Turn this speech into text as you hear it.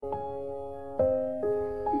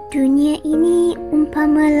Dunia ini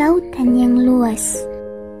umpama lautan yang luas.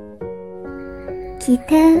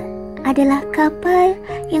 Kita adalah kapal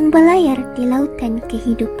yang berlayar di lautan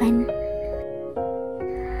kehidupan.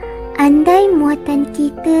 Andai muatan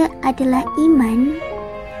kita adalah iman,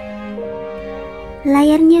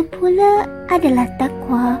 layarnya pula adalah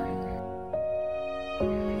takwa,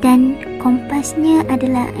 dan kompasnya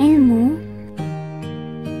adalah ilmu,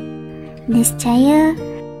 nescaya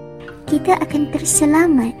kita akan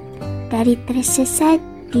terselamat dari tersesat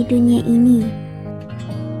di dunia ini.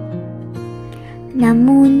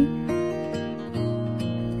 Namun,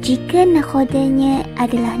 jika nakhodanya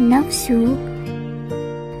adalah nafsu,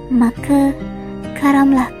 maka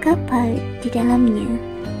karamlah kapal di dalamnya.